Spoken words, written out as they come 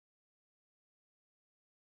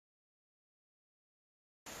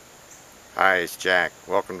Hi, it's Jack.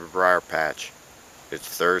 Welcome to Briar Patch. It's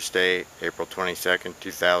Thursday, April 22nd,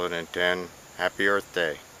 2010. Happy Earth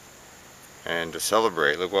Day. And to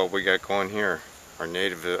celebrate, look what we got going here. Our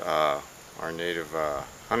native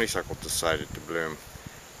honeysuckle decided to bloom.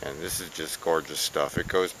 And this is just gorgeous stuff. It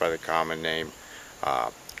goes by the common name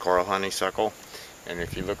coral honeysuckle. And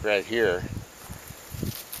if you look right here,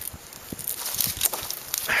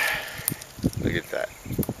 look at that.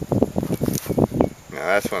 Now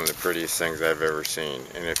that's one of the prettiest things I've ever seen,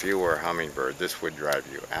 and if you were a hummingbird, this would drive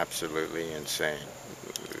you absolutely insane.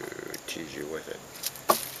 Tease you with it.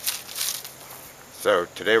 So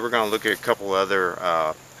today we're going to look at a couple other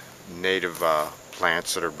native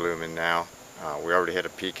plants that are blooming now. We already had a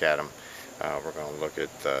peek at them. We're going to look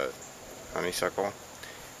at the honeysuckle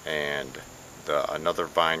and another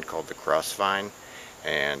vine called the cross vine,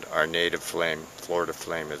 and our native Florida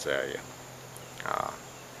flame azalea.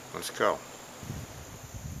 Let's go.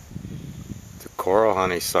 Coral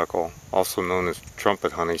honeysuckle, also known as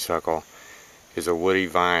trumpet honeysuckle, is a woody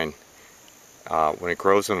vine. When it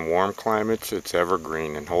grows in warm climates, it's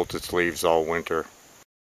evergreen and holds its leaves all winter.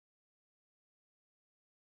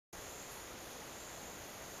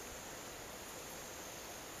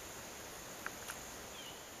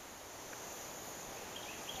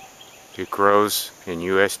 It grows in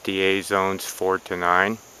USDA zones 4 to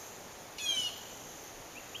 9.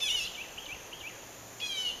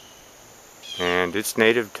 And it's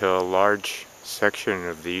native to a large section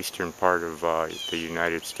of the eastern part of the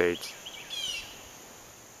United States.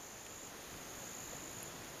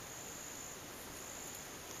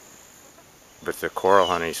 But the coral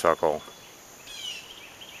honeysuckle,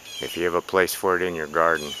 if you have a place for it in your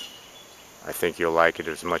garden, I think you'll like it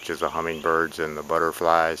as much as the hummingbirds and the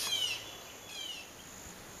butterflies.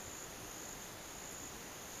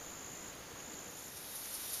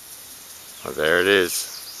 Well, there it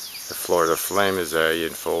is. The Florida flame azalea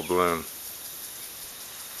in full bloom.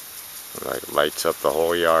 It like lights up the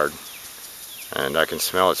whole yard, and I can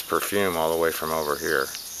smell its perfume all the way from over here.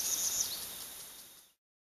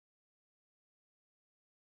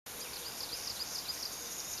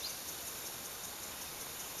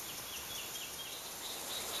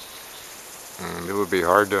 And it would be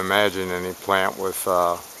hard to imagine any plant with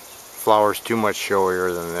flowers too much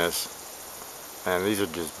showier than this. And these are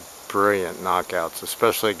just brilliant knockouts,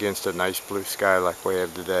 especially against a nice blue sky like we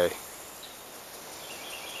have today.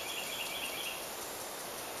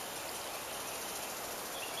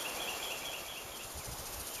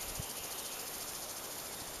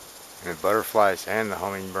 And the butterflies and the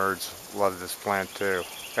hummingbirds love this plant too.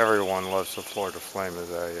 Everyone loves the Florida flame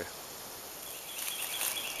azalea.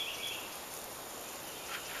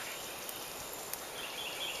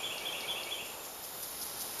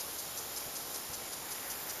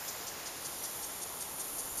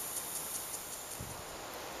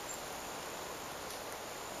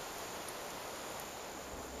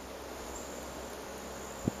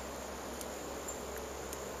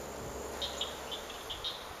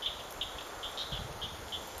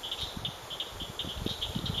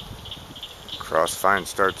 Cross vine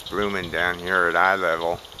starts blooming down here at eye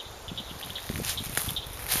level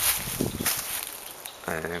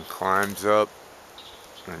and then climbs up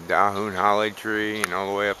the Dahoon holly tree and all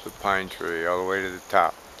the way up the pine tree, all the way to the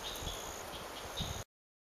top.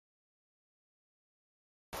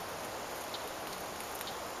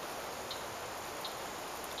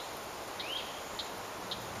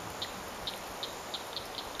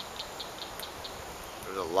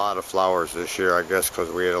 There's a lot of flowers this year, I guess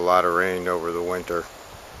because we had a lot of rain over the winter,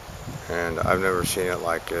 and I've never seen it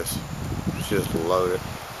like this. It's just loaded.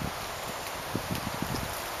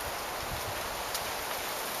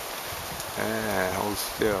 And hold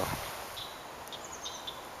still.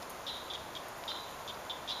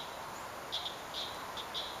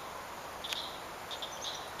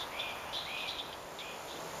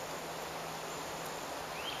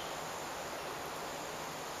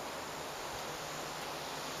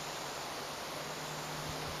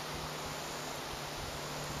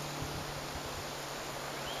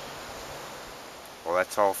 Well,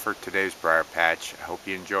 that's all for today's Briar Patch. I hope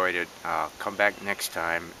you enjoyed it. Come back next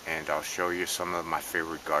time and I'll show you some of my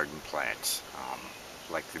favorite garden plants,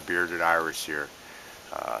 like the bearded iris here.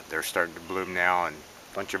 They're starting to bloom now, and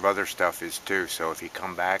a bunch of other stuff is too, so if you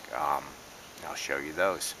come back, I'll show you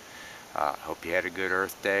those. Hope you had a good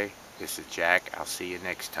Earth Day. This is Jack. I'll see you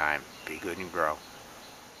next time. Be good and grow.